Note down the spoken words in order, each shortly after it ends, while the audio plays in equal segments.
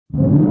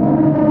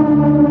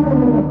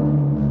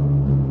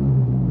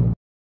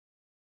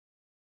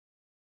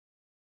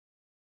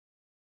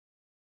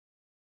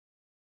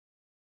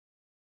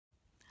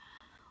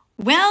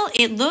Well,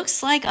 it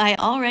looks like I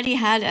already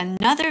had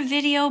another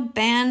video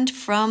banned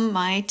from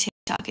my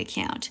TikTok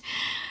account.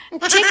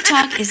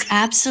 TikTok is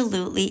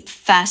absolutely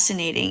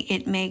fascinating.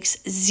 It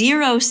makes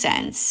zero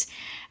sense.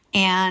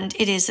 And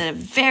it is a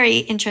very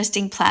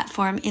interesting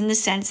platform in the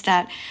sense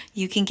that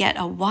you can get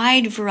a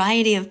wide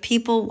variety of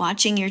people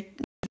watching your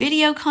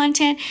video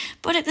content,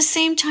 but at the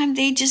same time,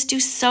 they just do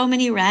so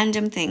many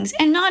random things.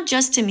 And not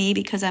just to me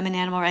because I'm an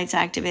animal rights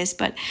activist,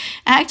 but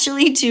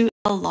actually to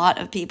a lot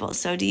of people.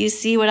 So do you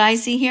see what I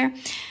see here?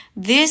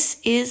 This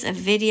is a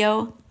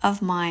video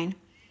of mine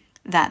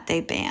that they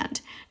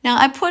banned. Now,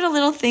 I put a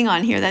little thing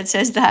on here that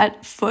says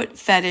that foot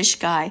fetish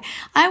guy.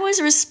 I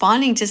was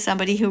responding to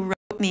somebody who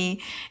wrote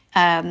me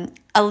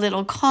a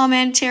little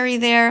commentary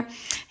there.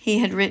 He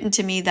had written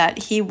to me that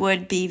he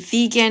would be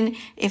vegan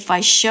if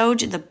I showed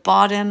the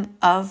bottom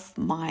of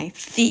my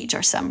feet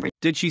or something.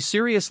 Did she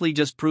seriously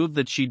just prove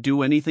that she'd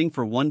do anything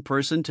for one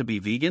person to be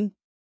vegan?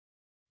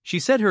 She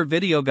said her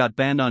video got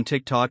banned on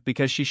TikTok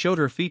because she showed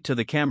her feet to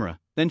the camera.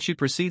 Then she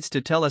proceeds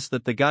to tell us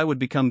that the guy would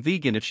become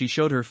vegan if she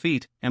showed her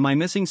feet. Am I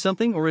missing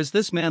something, or is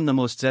this man the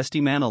most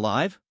zesty man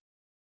alive?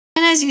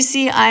 And as you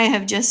see, I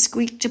have just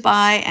squeaked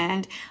by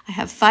and I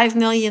have 5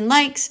 million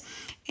likes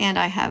and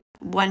I have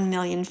 1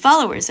 million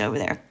followers over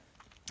there.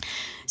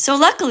 So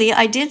luckily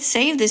I did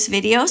save this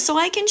video so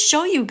I can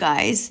show you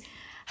guys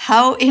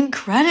how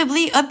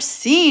incredibly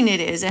obscene it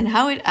is and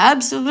how it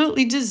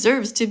absolutely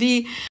deserves to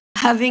be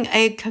having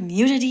a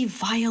community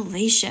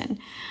violation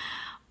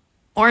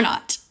or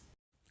not.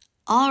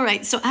 All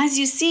right, so as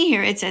you see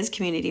here, it says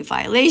community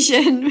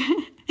violation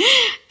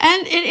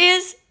and it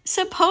is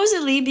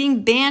supposedly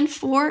being banned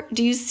for,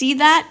 do you see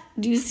that?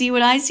 Do you see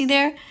what I see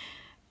there?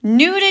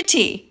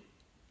 Nudity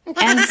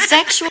and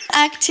sexual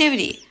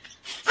activity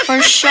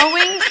for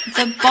showing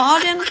the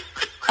bottom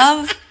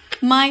of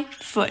my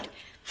foot.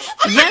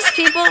 Yes,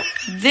 people,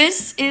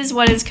 this is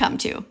what it's come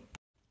to.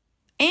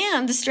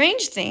 And the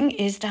strange thing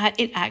is that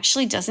it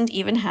actually doesn't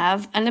even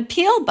have an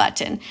appeal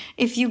button.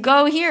 If you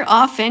go here,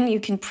 often you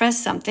can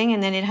press something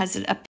and then it has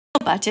an appeal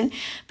button.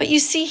 But you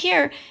see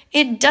here,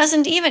 it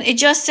doesn't even, it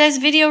just says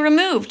video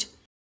removed.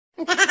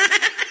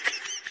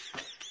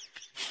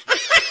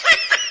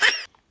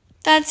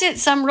 That's it.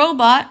 Some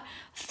robot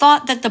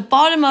thought that the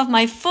bottom of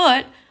my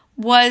foot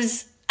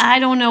was, I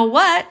don't know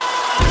what.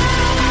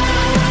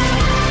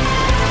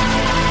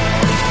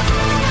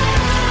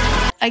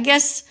 I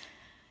guess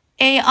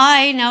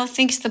AI now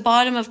thinks the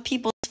bottom of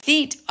people's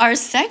feet are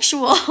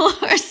sexual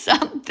or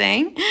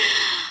something.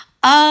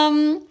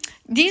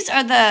 These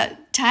are the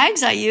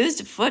tags I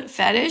used: foot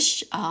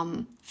fetish,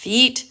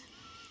 feet,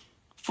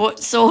 foot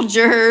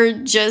soldier,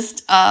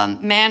 just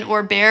man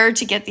or bear,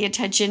 to get the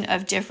attention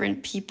of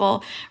different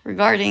people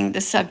regarding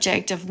the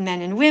subject of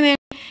men and women.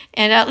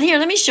 And here,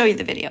 let me show you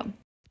the video.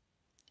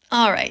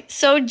 All right,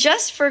 so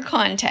just for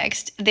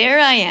context, there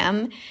I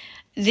am.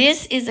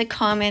 This is a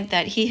comment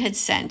that he had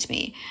sent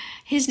me.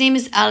 His name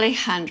is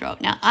Alejandro.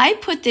 Now, I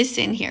put this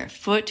in here,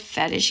 foot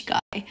fetish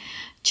guy,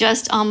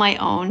 just on my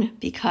own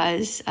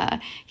because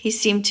he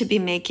seemed to be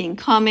making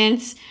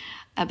comments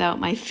about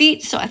my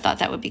feet, so I thought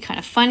that would be kind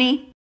of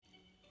funny.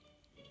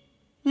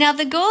 Now,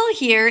 the goal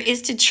here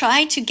is to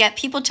try to get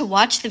people to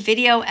watch the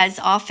video as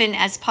often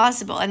as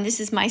possible, and this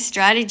is my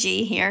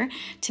strategy here,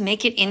 to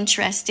make it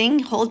interesting,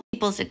 hold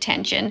people's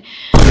attention.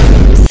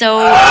 So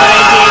what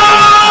I did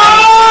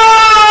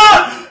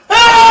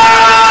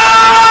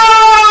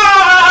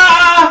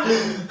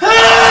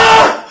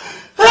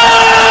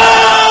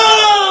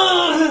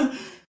is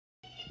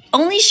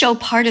only show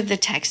part of the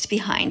text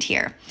behind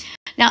here.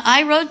 Now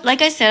I wrote,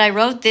 like I said, I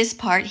wrote this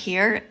part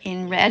here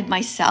in red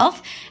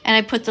myself, and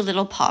I put the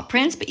little paw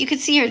prints, but you can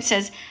see here it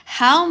says,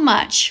 how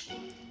much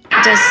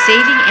does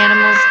saving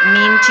animals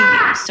mean to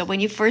you? So when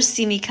you first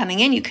see me coming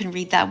in, you can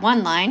read that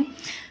one line,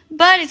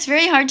 but it's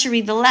very hard to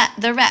read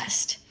the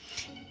rest.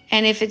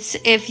 And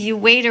if you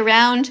wait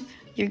around,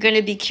 you're going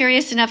to be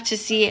curious enough to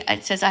see,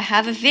 it says, I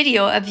have a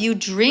video of you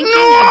drinking a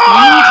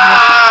green drink.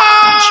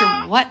 I'm not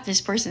sure what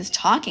this person's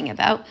talking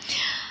about.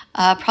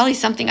 Probably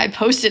something I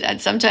posted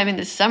at some time in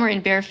the summer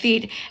in bare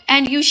feet.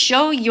 And you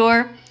show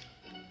your,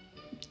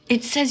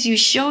 it says you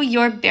show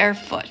your bare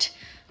foot.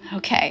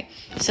 Okay,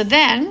 so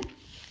then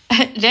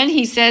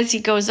he says, he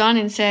goes on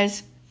and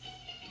says,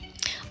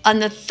 on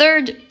the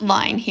third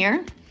line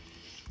here,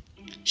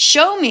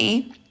 show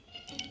me,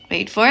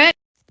 wait for it.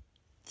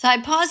 So I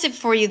pause it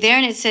for you there,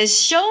 and it says,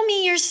 show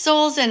me your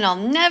soles and I'll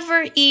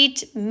never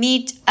eat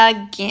meat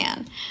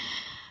again.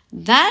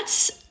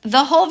 That's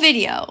the whole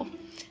video.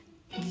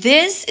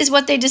 This is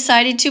what they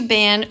decided to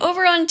ban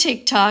over on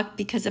TikTok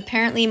because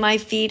apparently my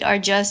feet are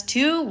just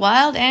too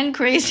wild and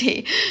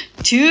crazy,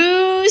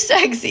 too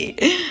sexy.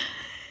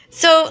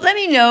 So let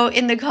me know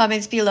in the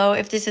comments below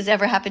if this has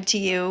ever happened to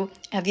you.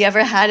 Have you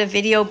ever had a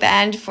video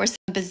banned for some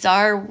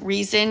bizarre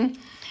reason?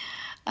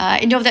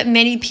 I know that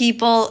many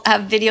people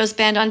have videos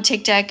banned on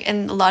TikTok,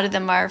 and a lot of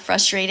them are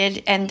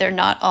frustrated, and they're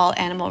not all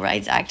animal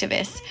rights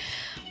activists.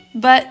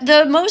 But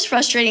the most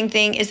frustrating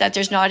thing is that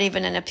there's not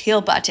even an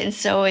appeal button.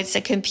 So it's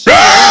a computer,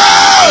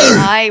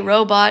 AI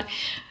robot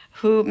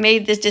who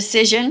made this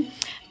decision.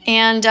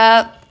 And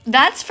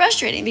that's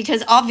frustrating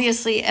because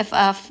obviously if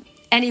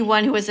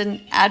anyone who was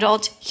an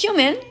adult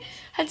human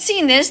had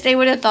seen this, they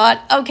would have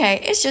thought,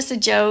 okay, it's just a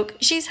joke.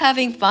 She's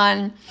having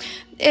fun.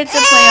 It's a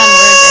play on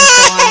words and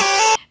so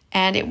on.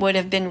 And it would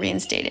have been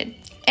reinstated.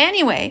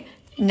 Anyway,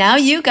 now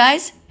you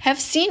guys have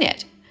seen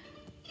it.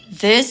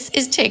 This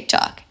is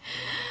TikTok.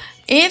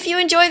 If you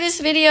enjoy this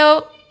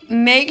video,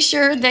 make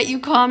sure that you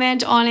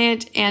comment on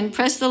it and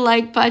press the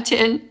like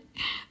button.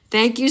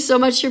 Thank you so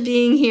much for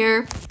being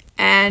here.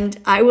 And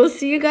I will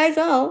see you guys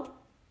all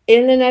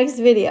in the next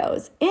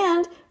videos.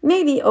 And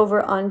maybe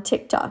over on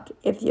TikTok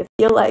if you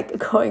feel like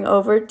going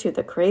over to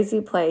the crazy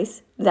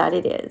place that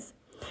it is.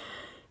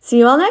 See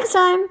you all next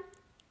time.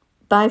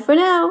 Bye for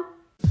now.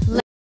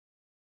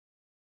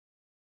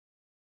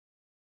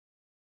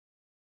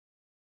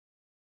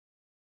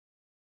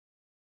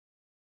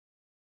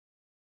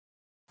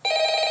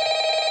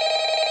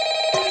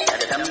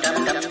 Dum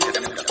dum dum.